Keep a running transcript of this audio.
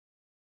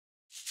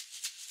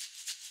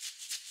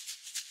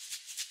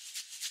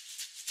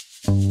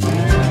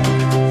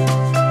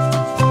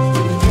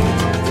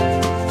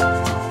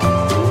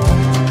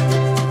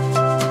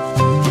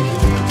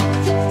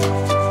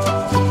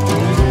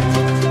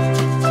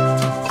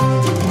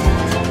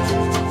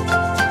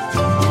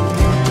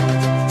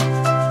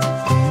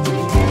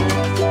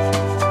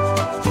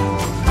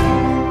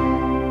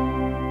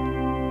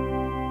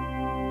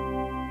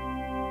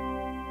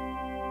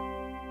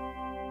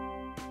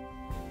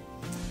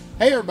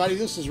Hey everybody,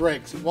 this is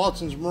Rex at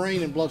Watson's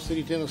Marine in Bluff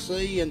City,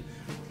 Tennessee, and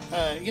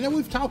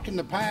we've talked in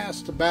the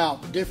past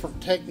about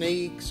different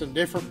techniques and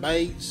different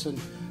baits and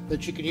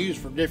that you can use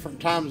for different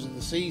times of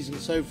the season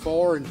so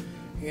far,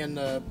 and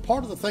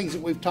part of the things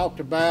that we've talked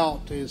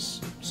about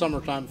is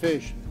summertime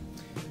fishing.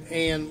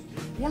 And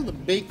one of the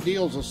big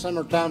deals of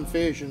summertime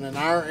fishing in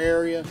our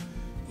area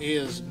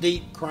is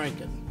deep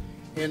cranking,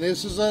 and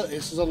this is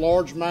a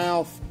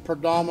largemouth,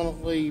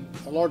 predominantly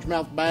a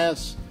largemouth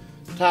bass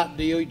type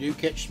deal. You do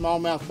catch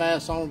smallmouth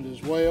bass on it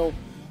as well,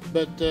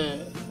 but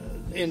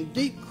in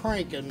deep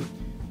cranking,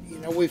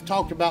 we've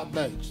talked about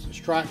baits, the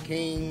Strike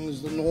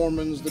Kings, the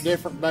Normans, the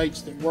different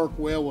baits that work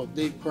well with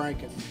deep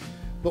cranking.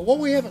 But what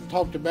we haven't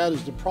talked about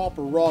is the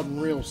proper rod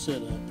and reel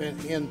setup,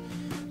 and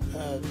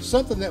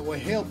something that will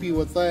help you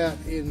with that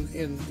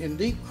in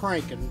deep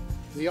cranking.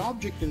 The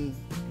object in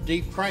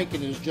deep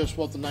cranking is just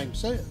what the name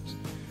says.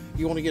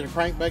 You want to get a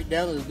crankbait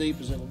down as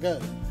deep as it'll go.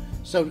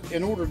 So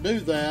in order to do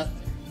that,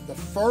 the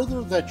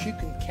further that you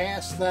can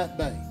cast that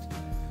bait,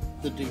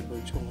 the deeper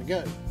it's going to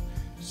go.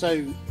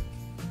 So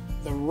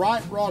the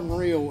right rod and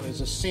reel is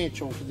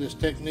essential to this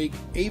technique,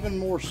 even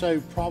more so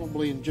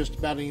probably in just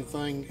about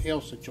anything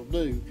else that you'll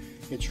do.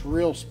 It's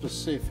real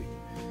specific.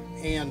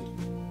 And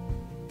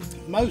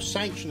most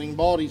sanctioning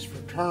bodies for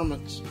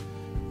tournaments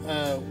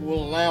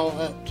will allow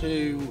up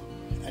to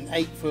an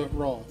 8-foot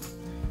rod.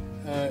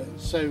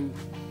 So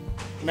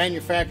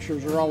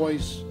manufacturers are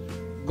always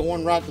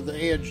going right to the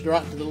edge,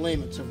 right to the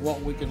limits of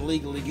what we can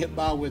legally get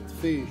by with the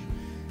fish.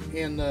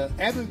 And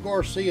Abu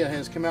Garcia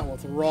has come out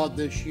with a rod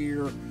this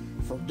year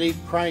for deep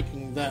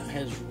cranking that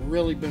has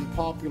really been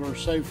popular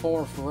so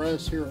far for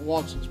us here at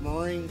Watson's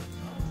Marine.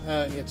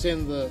 It's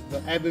in the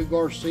Abu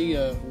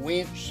Garcia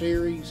winch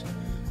series.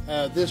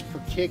 This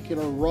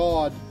particular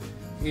rod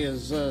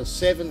is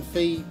 7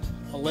 feet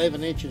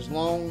 11 inches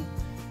long.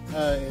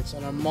 It's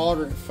in a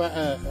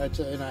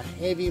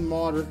heavy,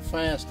 moderate,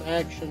 fast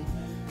action.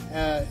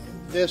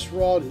 This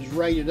rod is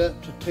rated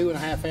up to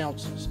 2.5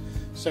 ounces.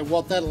 So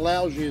what that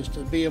allows you is to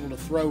be able to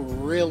throw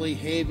really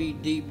heavy,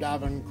 deep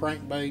diving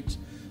crankbaits,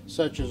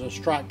 such as a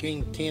Strike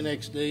King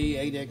 10XD,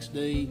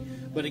 8XD.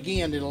 But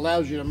again, it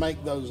allows you to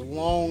make those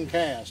long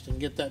casts and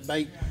get that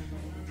bait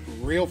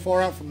real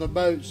far out from the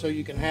boat, so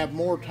you can have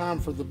more time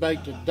for the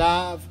bait to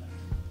dive,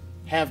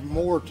 have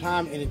more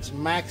time in its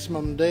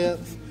maximum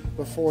depth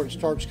before it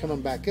starts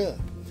coming back up.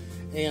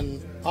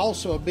 And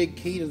also a big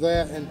key to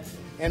that,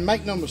 and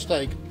make no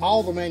mistake,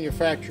 all the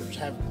manufacturers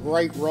have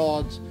great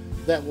rods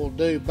that will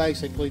do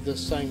basically the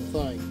same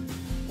thing.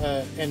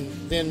 And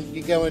then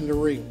you go into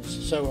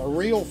reels. So a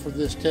reel for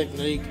this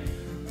technique,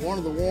 one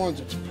of the ones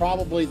that's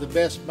probably the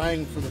best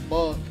bang for the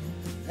buck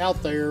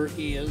out there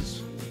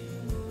is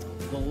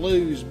the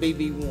Lew's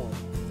BB1.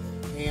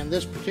 And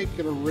this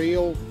particular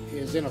reel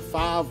is in a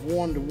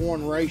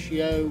 5:1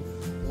 ratio.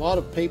 A lot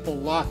of people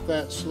like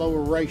that slower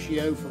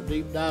ratio for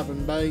deep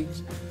diving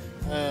baits.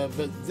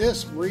 But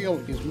this reel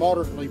is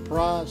moderately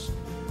priced,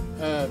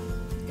 and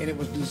it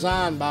was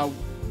designed by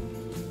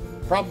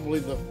probably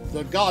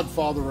the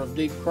godfather of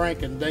deep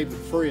cranking, David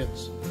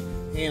Fritz.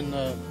 And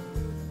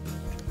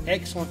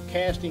excellent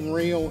casting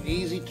reel,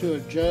 easy to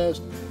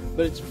adjust,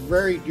 but it's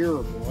very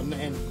durable.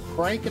 And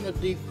cranking a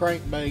deep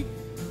crankbait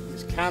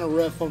is kind of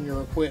rough on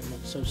your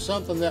equipment. So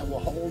something that will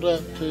hold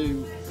up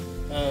to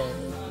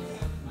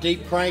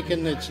deep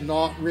cranking that's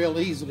not real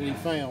easily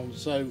found.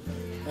 So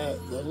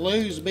the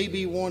Lew's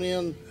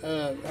BB1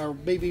 or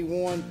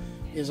BB1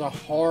 is a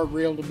hard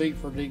reel to beat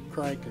for deep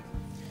cranking.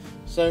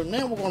 So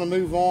now we're going to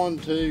move on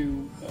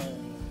to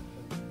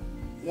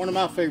one of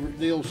my favorite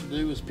deals to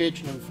do is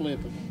pitching and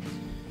flipping.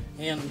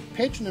 And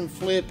pitching and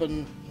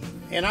flipping,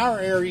 in our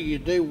area you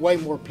do way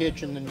more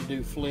pitching than you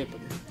do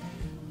flipping.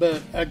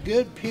 But a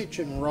good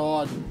pitching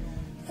rod,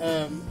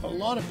 a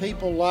lot of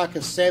people like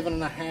a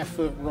 7.5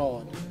 foot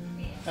rod.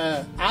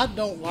 I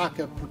don't like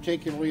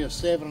particularly a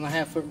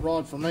 7.5 foot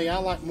rod. For me, I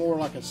like more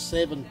like a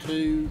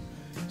 7.2,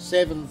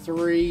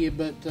 7.3,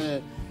 but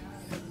the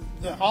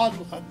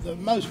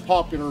most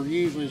popular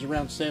usually is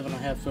around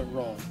 7.5 foot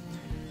rod.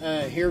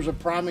 Here's a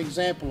prime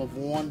example of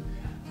one,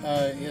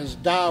 is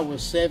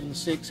Daiwa's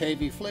 7.6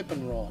 heavy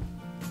flipping rod.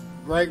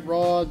 Great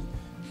rod,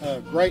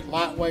 great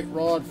lightweight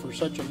rod for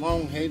such a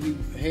long,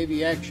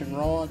 heavy action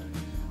rod,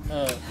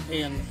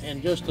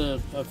 and just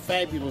a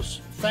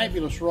fabulous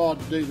rod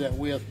to do that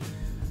with.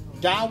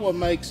 Daiwa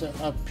makes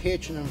a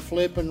pitching and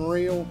flipping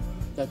reel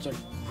that's a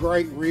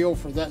great reel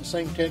for that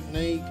same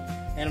technique.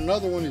 And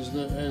another one is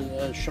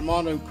the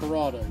Shimano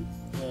Corrado.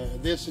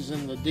 This is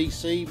in the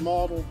DC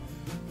model.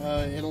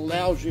 It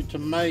allows you to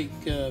make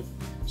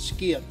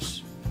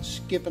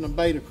skipping a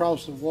bait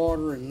across the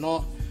water and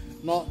not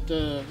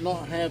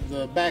have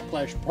the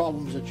backlash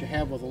problems that you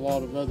have with a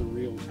lot of other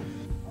reels.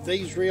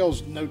 These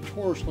reels,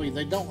 notoriously,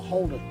 they don't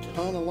hold a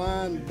ton of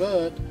line,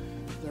 but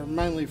they're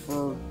mainly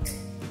for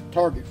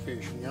target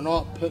fishing. You're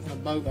not putting a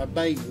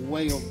bait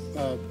way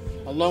a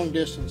long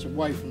distance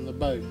away from the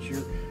boat.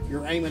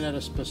 You're aiming at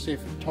a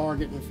specific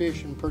target and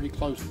fishing pretty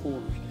close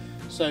quarters.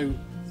 So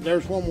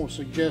there's one we'll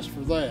suggest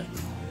for that.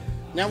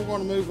 Now we're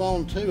going to move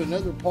on to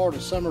another part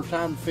of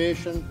summertime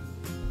fishing,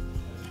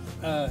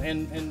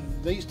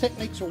 and these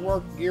techniques will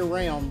work year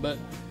round, but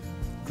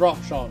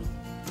drop shotting.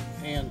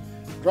 And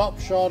drop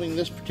shotting,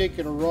 this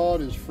particular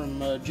rod is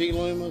from G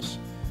Loomis.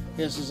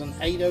 This is an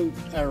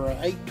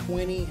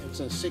 820. It's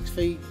a 6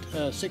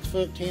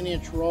 foot 10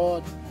 inch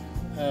rod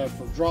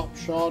for drop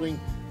shotting.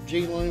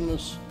 G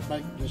Loomis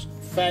make just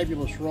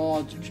fabulous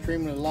rods,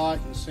 extremely light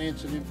and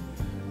sensitive.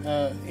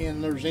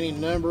 And there's any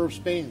number of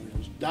spinning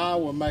reels.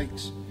 Daiwa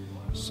makes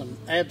some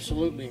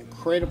absolutely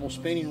incredible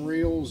spinning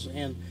reels,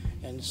 and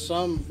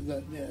some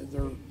that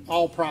they're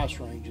all price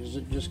ranges.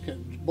 It just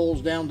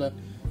boils down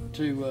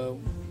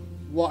to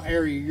what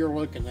area you're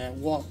looking at,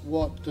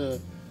 what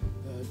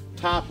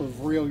type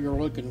of reel you're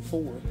looking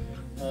for.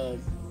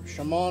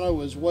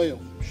 Shimano as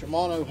well.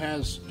 Shimano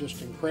has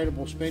just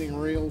incredible spinning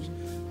reels.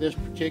 This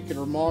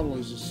particular model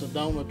is a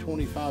Sedona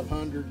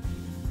 2500.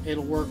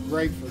 It'll work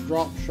great for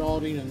drop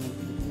shotting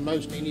and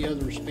most any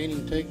other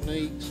spinning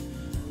techniques.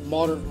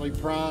 Moderately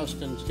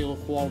priced and still a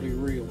quality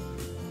reel.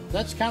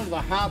 That's kind of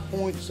the high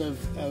points of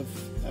a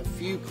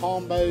few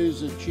combos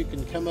that you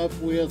can come up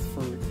with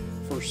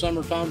for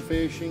summertime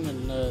fishing.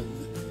 And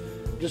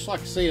just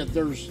like I said,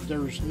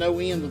 there's no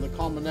end to the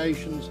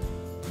combinations.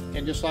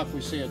 And just like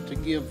we said, to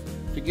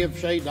give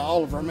shade to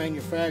all of our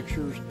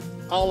manufacturers,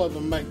 all of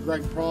them make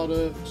great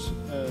products.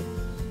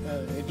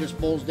 It just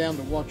boils down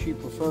to what you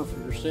prefer for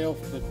yourself.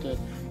 But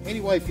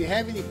anyway, if you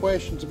have any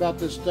questions about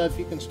this stuff,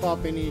 you can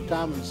stop in any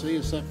time and see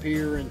us up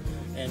here,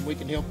 and we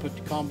can help put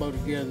the combo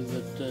together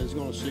that is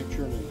going to suit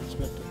your needs.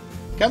 But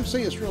come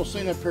see us real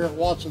soon up here at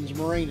Watson's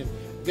Marine, and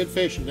good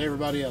fishing to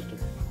everybody out there.